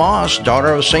Martha Moss,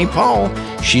 daughter of St. Paul.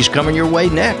 She's coming your way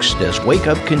next as Wake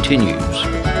Up continues.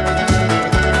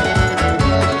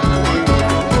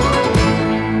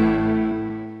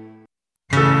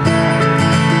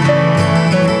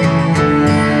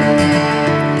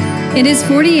 It is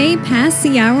 48 past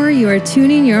the hour. You are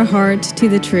tuning your heart to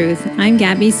the truth. I'm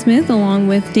Gabby Smith along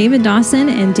with David Dawson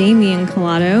and Damian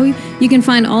Collado. You can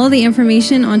find all the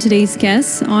information on today's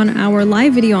guests on our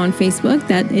live video on Facebook.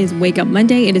 That is Wake Up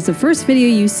Monday. It is the first video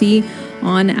you see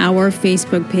on our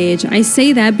Facebook page. I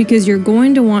say that because you're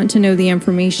going to want to know the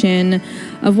information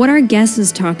of what our guest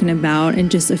is talking about in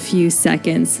just a few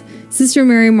seconds. Sister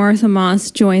Mary Martha Moss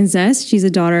joins us. She's a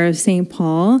daughter of St.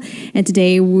 Paul, and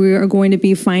today we are going to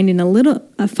be finding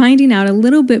out a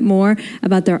little bit more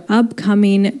about their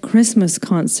upcoming Christmas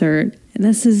concert. And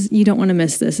you don't want to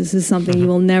miss this. This is something you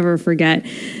will never forget.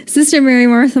 Sister Mary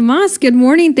Martha Moss, good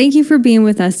morning. Thank you for being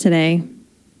with us today.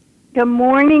 Good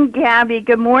morning, Gabby.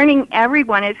 Good morning,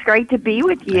 everyone. It's great to be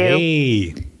with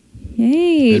you.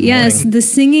 Hey. Yes, the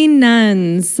singing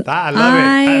nuns. I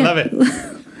love it.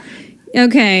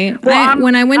 Okay. Well,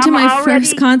 when I went to my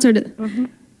first concert,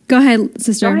 Go ahead,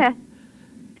 sister. Go ahead.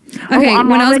 Okay, I'm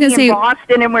when I was going to say in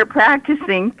Boston, and we're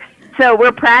practicing. So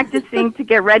we're practicing to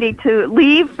get ready to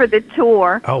leave for the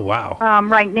tour. Oh wow!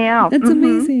 Right now. That's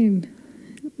amazing.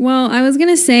 Well, I was going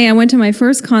to say I went to my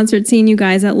first concert seeing you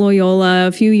guys at Loyola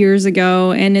a few years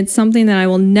ago, and it's something that I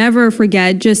will never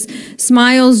forget. Just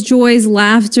smiles, joys,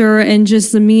 laughter, and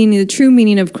just the true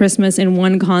meaning of Christmas in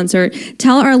one concert.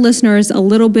 Tell our listeners a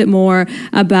little bit more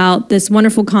about this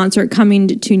wonderful concert coming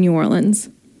to New Orleans.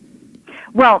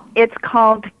 Well, it's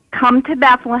called Come to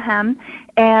Bethlehem,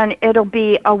 and it'll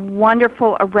be a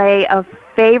wonderful array of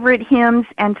favorite hymns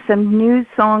and some new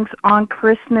songs on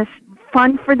Christmas.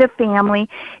 Fun for the family.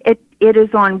 It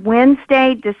is on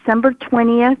Wednesday, December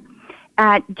 20th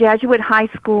at Jesuit High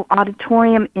School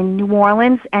Auditorium in New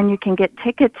Orleans, and you can get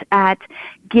tickets at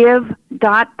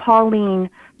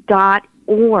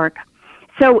give.pauline.org.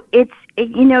 So it's,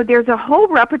 there's a whole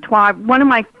repertoire. One of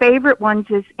my favorite ones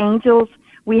is Angels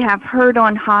We Have Heard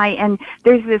on High, and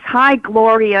there's this High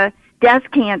Gloria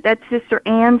descant that Sister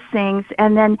Anne sings,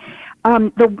 and then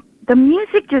the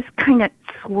music just kind of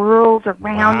swirls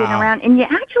around and around, and you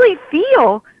actually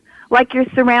feel like you're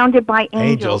surrounded by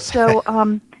angels. So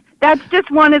that's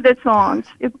just one of the songs.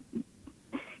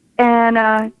 And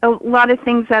a lot of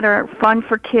things that are fun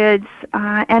for kids.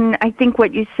 And I think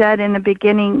what you said in the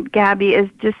beginning, Gabby, is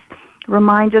just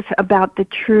reminds us about the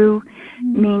true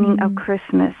meaning of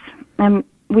Christmas. And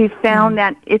we've found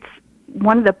that it's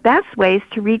one of the best ways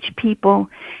to reach people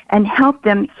and help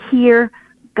them hear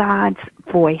God's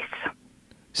voice.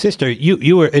 Sister,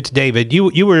 it's David.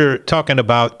 You were talking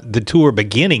about the tour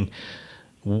beginning.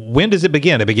 When does it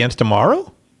begin? It begins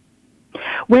tomorrow?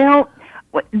 Well,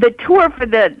 the tour for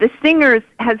the singers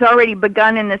has already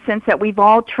begun in the sense that we've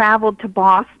all traveled to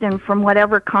Boston from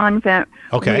whatever convent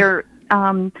we're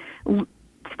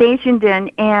stationed in,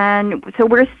 and so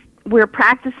we're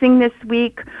practicing this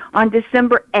week on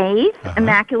December 8th.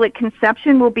 Immaculate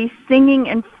Conception will be singing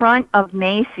in front of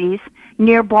Macy's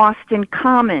near Boston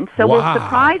Common. So we'll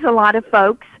surprise a lot of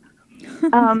folks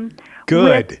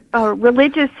with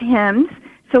religious hymns.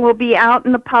 So we'll be out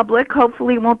in the public.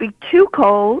 Hopefully it won't be too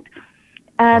cold.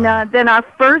 And then our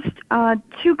first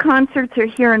two concerts are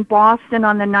here in Boston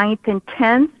on the 9th and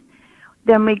 10th.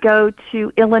 Then we go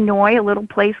to Illinois, a little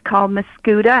place called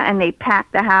Mascoutah, and they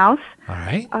pack the house. All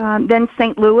right. Then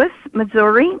St. Louis,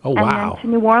 Missouri. Oh, and wow. then to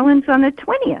New Orleans on the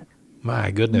 20th.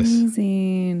 My goodness.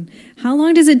 Amazing. How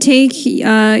long does it take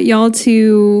y'all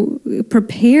to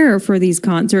prepare for these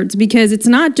concerts? Because it's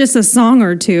not just a song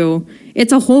or two.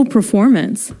 It's a whole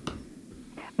performance.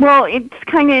 Well, it's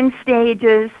kind of in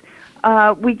stages.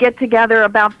 We get together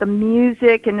about the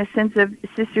music in the sense of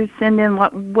sisters send in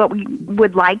what we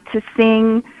would like to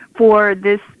sing for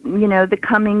this, the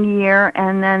coming year,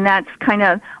 and then that's kind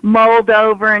of mulled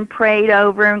over and prayed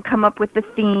over and come up with the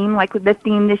theme. Like the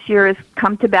theme this year is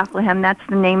Come to Bethlehem. That's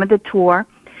the name of the tour.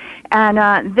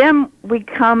 And then we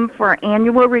come for our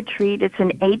annual retreat. It's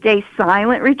an 8-day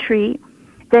silent retreat.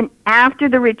 Then after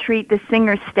the retreat, the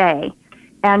singers stay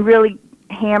and really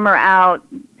hammer out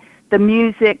the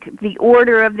music, the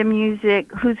order of the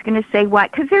music, who's going to say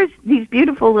what, because there's these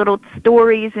beautiful little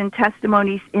stories and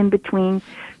testimonies in between,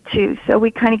 too. So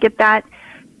we kind of get that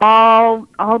all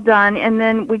done, and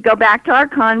then we go back to our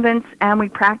convents and we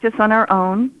practice on our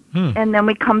own, and then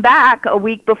we come back a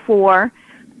week before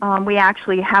we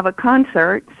actually have a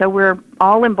concert. So we're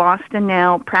all in Boston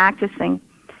now practicing,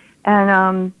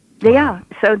 and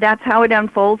so that's how it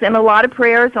unfolds, and a lot of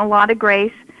prayers, a lot of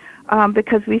grace,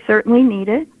 because we certainly need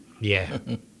it. Yeah.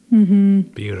 Mm-hmm.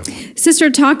 Beautiful. Sister,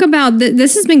 talk about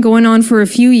this has been going on for a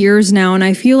few years now, and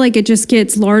I feel like it just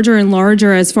gets larger and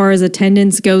larger as far as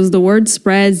attendance goes. The word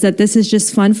spreads that this is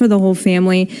just fun for the whole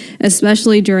family,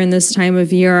 especially during this time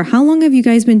of year. How long have you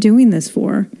guys been doing this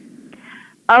for?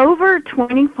 Over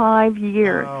 25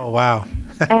 years. Oh, wow.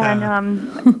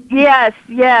 And yes.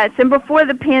 And before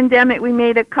the pandemic, we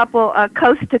made a couple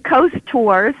coast-to-coast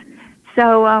tours.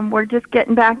 So we're just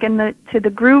getting back to the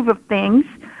groove of things.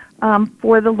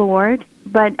 For the Lord,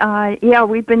 but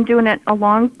we've been doing it a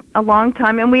long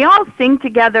time, and we all sing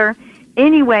together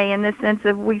anyway. In the sense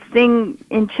of we sing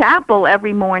in chapel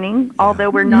every morning, although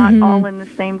we're not all in the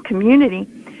same community.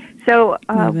 So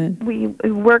we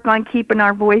work on keeping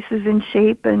our voices in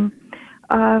shape, and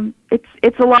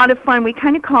it's a lot of fun. We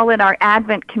kind of call it our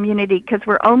Advent community because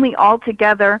we're only all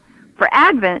together for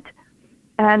Advent,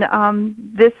 and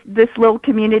this little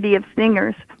community of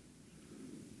singers.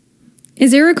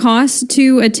 Is there a cost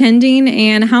to attending,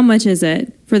 and how much is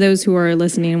it for those who are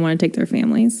listening and want to take their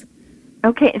families?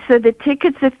 Okay, so the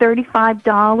tickets are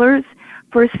 $35.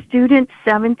 For students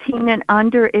 17 and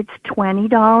under, it's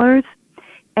 $20.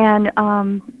 And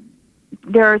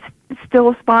there are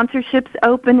still sponsorships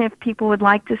open if people would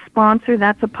like to sponsor.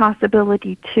 That's a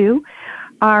possibility, too.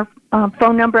 Our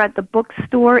phone number at the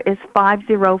bookstore is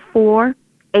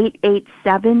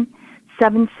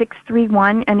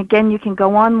 504-887-7631, and again, you can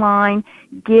go online,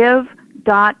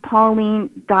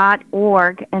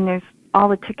 give.pauline.org, and there's all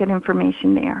the ticket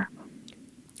information there.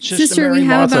 Sister, Mary we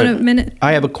have Martha, about a minute.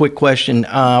 I have a quick question.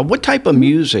 What type of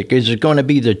music? Is it going to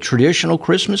be the traditional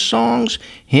Christmas songs,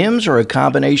 hymns, or a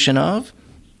combination of?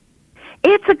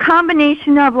 It's a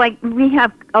combination of, like, we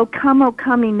have O Come,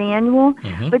 Emmanuel,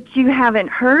 but you haven't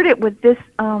heard it with this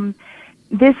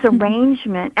this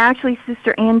arrangement. Actually,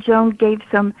 Sister Ann Jones gave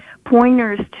some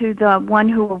pointers to the one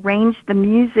who arranged the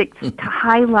music to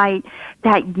highlight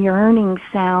that yearning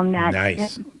sound that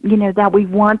that we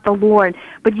want the Lord.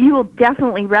 But you will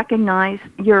definitely recognize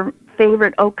your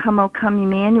favorite O Come,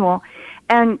 Emmanuel,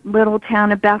 and Little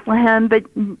Town of Bethlehem. But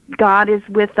God is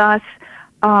with us.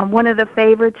 One of the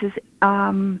favorites is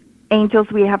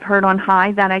Angels We Have Heard on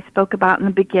High that I spoke about in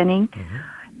the beginning.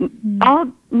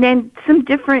 Then some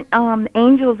different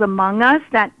Angels Among Us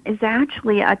that is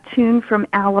actually a tune from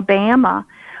Alabama,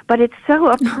 but it's so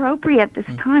appropriate this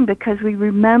time because we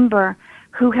remember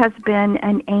who has been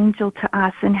an angel to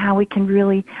us and how we can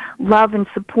really love and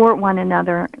support one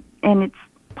another, and it's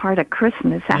part of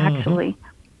Christmas actually.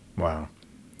 Wow.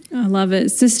 I love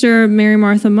it. Sister Mary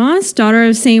Martha Moss, daughter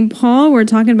of St. Paul. We're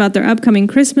talking about their upcoming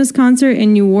Christmas concert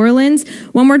in New Orleans.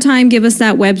 One more time, give us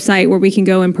that website where we can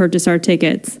go and purchase our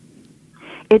tickets.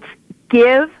 It's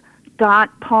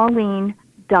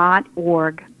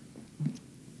give.pauline.org.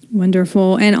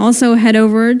 Wonderful. And also head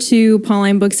over to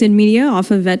Pauline Books and Media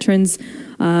off of Veterans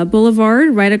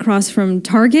Boulevard, right across from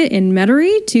Target in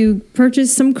Metairie, to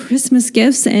purchase some Christmas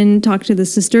gifts and talk to the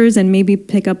sisters and maybe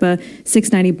pick up a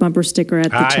 $6.90 bumper sticker at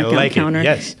the checkout counter.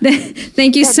 Yes.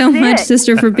 Thank you so much,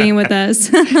 Sister, for being with us.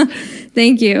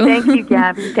 Thank you. Thank you,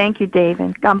 Gabby. Thank you,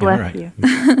 David. God bless you.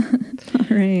 All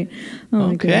right. Oh,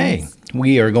 my goodness.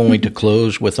 We are going to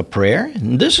close with a prayer.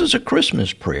 And this is a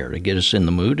Christmas prayer to get us in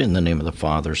the mood. In the name of the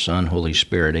Father, Son, Holy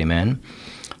Spirit, amen.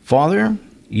 Father,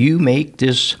 you make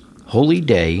this holy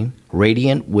day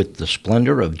radiant with the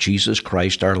splendor of Jesus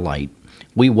Christ, our light.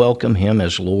 We welcome him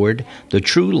as Lord, the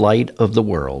true light of the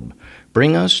world.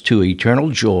 Bring us to eternal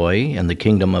joy and the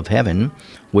kingdom of heaven,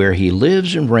 where he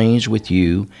lives and reigns with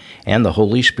you and the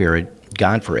Holy Spirit,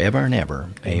 God forever and ever.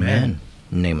 Amen.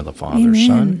 In the name of the Father, Amen.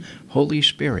 Son, Holy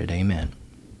Spirit. Amen.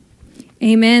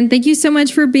 Amen. Thank you so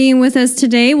much for being with us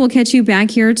today. We'll catch you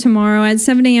back here tomorrow at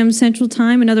 7 a.m. Central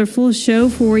Time. Another full show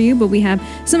for you, but we have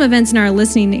some events in our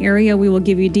listening area we will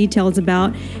give you details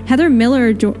about. Heather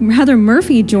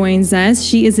Murphy joins us.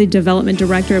 She is a development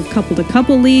director of Couple to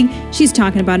Couple League. She's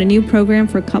talking about a new program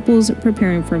for couples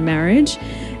preparing for marriage.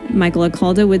 Michael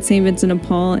Acalda with St. Vincent de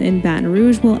Paul in Baton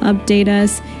Rouge will update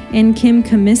us. And Kim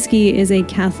Comiskey is a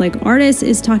Catholic artist,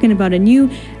 is talking about a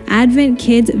new Advent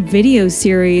Kids video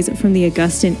series from the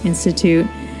Augustine Institute.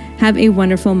 Have a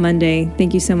wonderful Monday.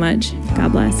 Thank you so much.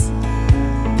 God bless.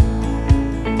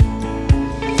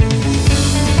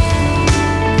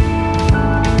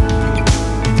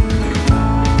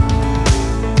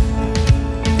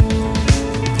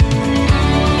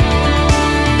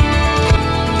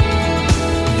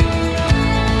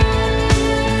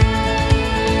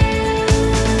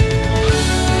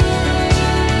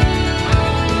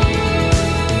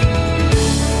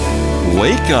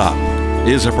 Wake Up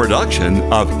is a production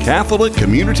of Catholic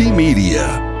Community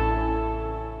Media.